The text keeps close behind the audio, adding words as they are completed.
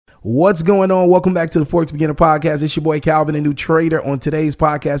What's going on? Welcome back to the Forex Beginner Podcast. It's your boy Calvin, a new trader. On today's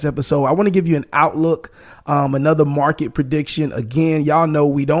podcast episode, I want to give you an outlook, another market prediction. Again, y'all know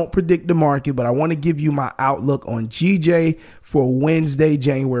we don't predict the market, but I want to give you my outlook on GJ for Wednesday,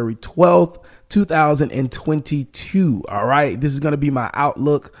 January 12th, 2022. All right. This is going to be my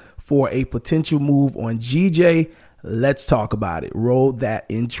outlook for a potential move on GJ. Let's talk about it. Roll that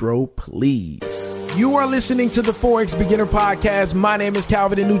intro, please. You are listening to the Forex Beginner Podcast. My name is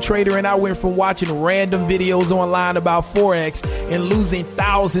Calvin, a new trader, and I went from watching random videos online about Forex and losing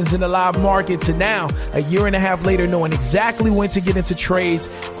thousands in the live market to now, a year and a half later, knowing exactly when to get into trades,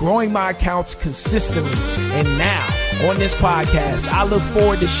 growing my accounts consistently. And now, on this podcast, I look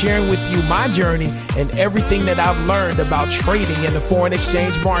forward to sharing with you my journey and everything that I've learned about trading in the foreign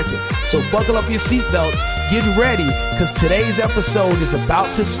exchange market. So buckle up your seatbelts, get ready, because today's episode is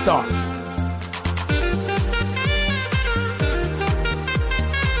about to start.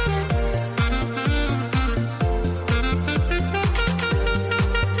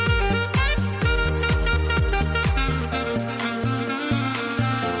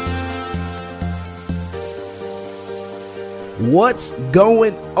 What's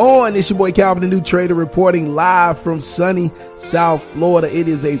going on? It's your boy Calvin, the new trader, reporting live from sunny South Florida. It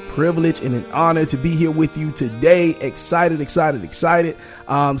is a privilege and an honor to be here with you today. Excited.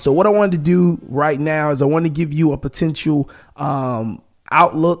 So what I wanted to do right now is I want to give you a potential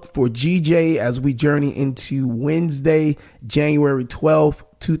outlook for GJ as we journey into Wednesday, January 12th.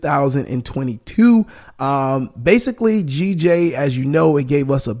 2022. Basically, GJ, as you know, it gave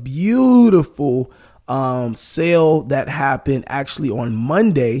us a beautiful sale that happened actually on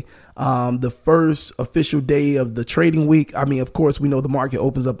Monday, the first official day of the trading week. I mean, of course, we know the market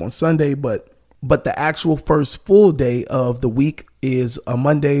opens up on Sunday, but the actual first full day of the week is a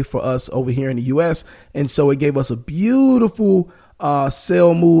Monday for us over here in the US. And so it gave us a beautiful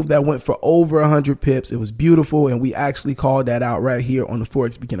sell move that went for over 100 pips. It was beautiful, and we actually called that out right here on the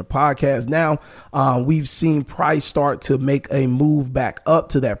Forex Beginner Podcast. Now we've seen price start to make a move back up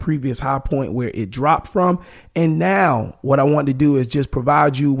to that previous high point where it dropped from. And now what I want to do is just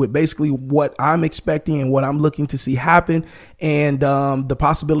provide you with basically what I'm expecting and what I'm looking to see happen, and the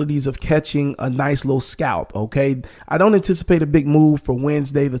possibilities of catching a nice little scalp. Okay. I don't anticipate a big move for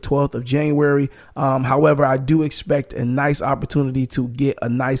Wednesday, the 12th of January. However, I do expect a nice opportunity to get a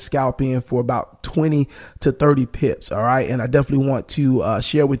nice scalp in for about 20 to 30 pips. All right. And I definitely want to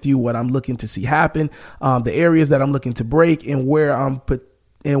share with you what I'm looking to see happen, the areas that I'm looking to break, and where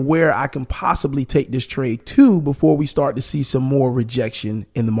I can possibly take this trade to before we start to see some more rejection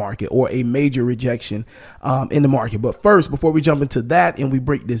in the market, or a major rejection in the market. But first, before we jump into that and we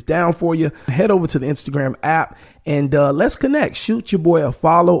break this down for you, head over to the Instagram app and let's connect. Shoot your boy a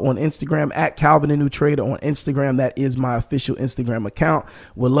follow on Instagram at Calvin, a new trader on Instagram. That is my official Instagram account.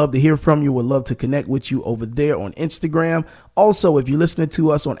 Would love to hear from you. Would love to connect with you over there on Instagram. Also, if you're listening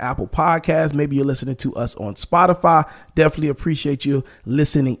to us on Apple Podcasts, maybe you're listening to us on Spotify, definitely appreciate you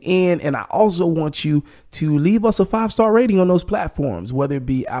listening in. And I also want you to leave us a 5-star rating on those platforms, whether it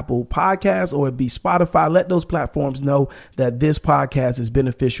be Apple Podcasts or it be Spotify. Let those platforms know that this podcast is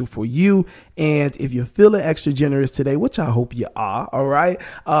beneficial for you. And if you're feeling extra generous today, which I hope you are, all right,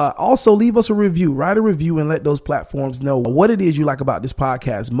 also leave us a review. Write a review and let those platforms know what it is you like about this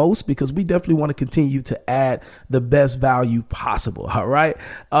podcast most, because we definitely want to continue to add the best value possible. All right.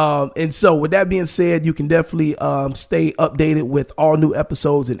 And so with that being said, you can definitely stay updated with all new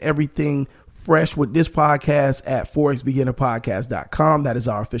episodes and everything fresh with this podcast at forexbeginnerpodcast.com. That is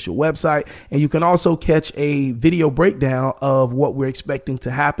our official website. And you can also catch a video breakdown of what we're expecting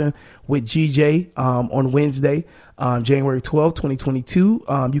to happen with GJ on Wednesday, January 12th, 2022.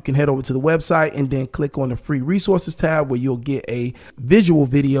 You can head over to the website and then click on the free resources tab, where you'll get a visual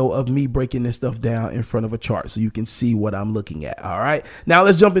video of me breaking this stuff down in front of a chart so you can see what I'm looking at. All right. Now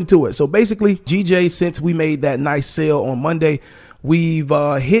let's jump into it. So basically, GJ, since we made that nice sale on Monday, we've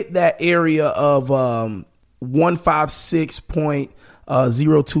hit that area of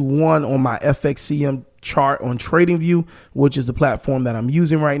 156.021 on my FXCM chart on TradingView, which is the platform that I'm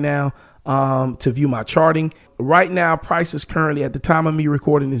using right now to view my charting. Right now, price is currently, at the time of me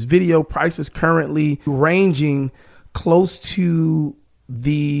recording this video, price is currently ranging close to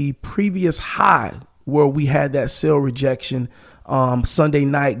the previous high where we had that sell rejection Sunday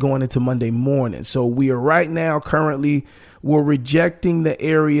night going into Monday morning. So we are right now currently, we're rejecting the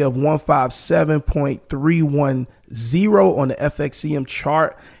area of 157.310 on the FXCM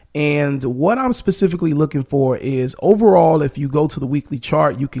chart. And what I'm specifically looking for is overall, if you go to the weekly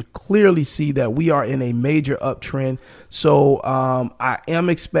chart, you can clearly see that we are in a major uptrend. So I am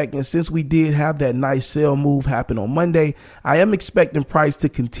expecting, since we did have that nice sell move happen on Monday, I am expecting price to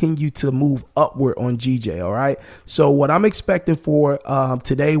continue to move upward on GJ. All right. So what I'm expecting for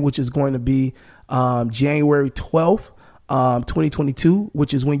today, which is going to be January 12th, 2022,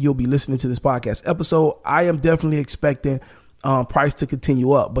 which is when you'll be listening to this podcast episode, I am definitely expecting price to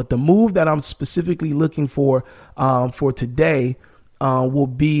continue up. But the move that I'm specifically looking for today will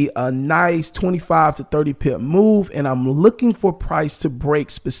be a nice 25 to 30 pip move. And I'm looking for price to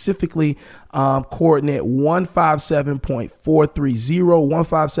break specifically coordinate 157.430,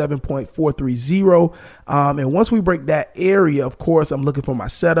 157.430. And once we break that area, of course, I'm looking for my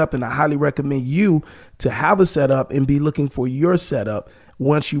setup, and I highly recommend you to have a setup and be looking for your setup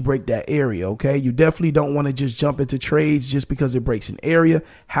once you break that area. Okay. You definitely don't want to just jump into trades just because it breaks an area.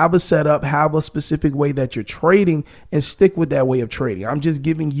 Have a setup, have a specific way that you're trading, and stick with that way of trading. I'm just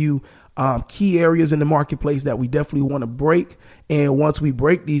giving you key areas in the marketplace that we definitely want to break. And once we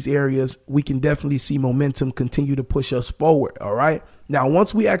break these areas, we can definitely see momentum continue to push us forward. All right. Now,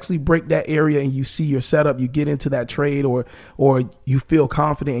 once we actually break that area and you see your setup, you get into that trade, or you feel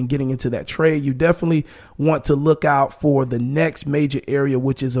confident in getting into that trade, you definitely want to look out for the next major area,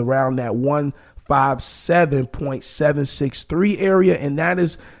 which is around that 157.763 area. And that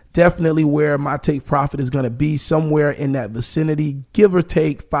is definitely where my take profit is going to be, somewhere in that vicinity, give or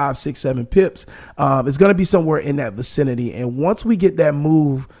take 5, 6, 7 pips. It's going to be somewhere in that vicinity. And once we get that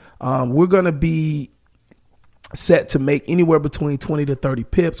move, we're going to be set to make anywhere between 20 to 30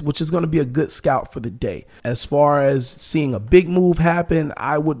 pips, which is going to be a good scout for the day. As far as seeing a big move happen,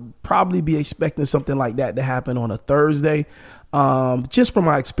 I would probably be expecting something like that to happen on a Thursday. Just from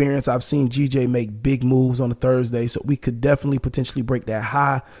my experience, I've seen GJ make big moves on a Thursday, so we could definitely potentially break that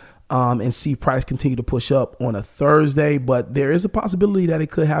high and see price continue to push up on a Thursday. But there is a possibility that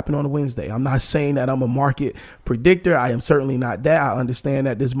it could happen on a Wednesday. I'm not saying that I'm a market predictor. I am certainly not that. I understand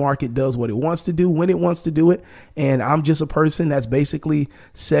that this market does what it wants to do when it wants to do it. And I'm just a person that's basically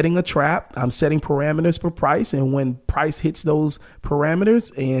setting a trap. I'm setting parameters for price. And when price hits those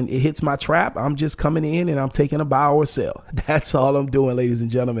parameters and it hits my trap, I'm just coming in and I'm taking a buy or sell. That's all I'm doing, ladies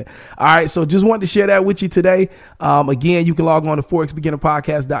and gentlemen. All right. So just wanted to share that with you today. Again, you can log on to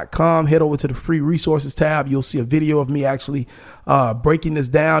forexbeginnerpodcast.com. Head over to the free resources tab. You'll see a video of me actually breaking this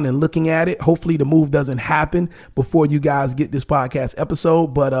down and looking at it. Hopefully the move doesn't happen before you guys get this podcast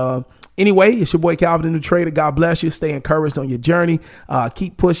episode. But anyway, it's your boy Calvin, the New Trader. God bless you. Stay encouraged on your journey.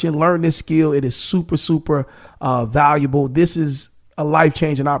 Keep pushing. Learn this skill. It is super, super valuable. This is a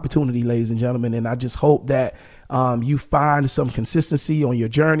life-changing opportunity, ladies and gentlemen. And I just hope that you find some consistency on your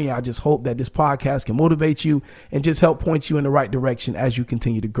journey. I just hope that this podcast can motivate you and just help point you in the right direction as you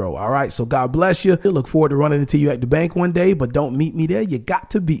continue to grow. All right. So God bless you. Look forward to running into you at the bank one day, but don't meet me there. You got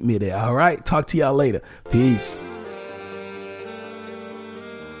to beat me there. All right. Talk to y'all later. Peace.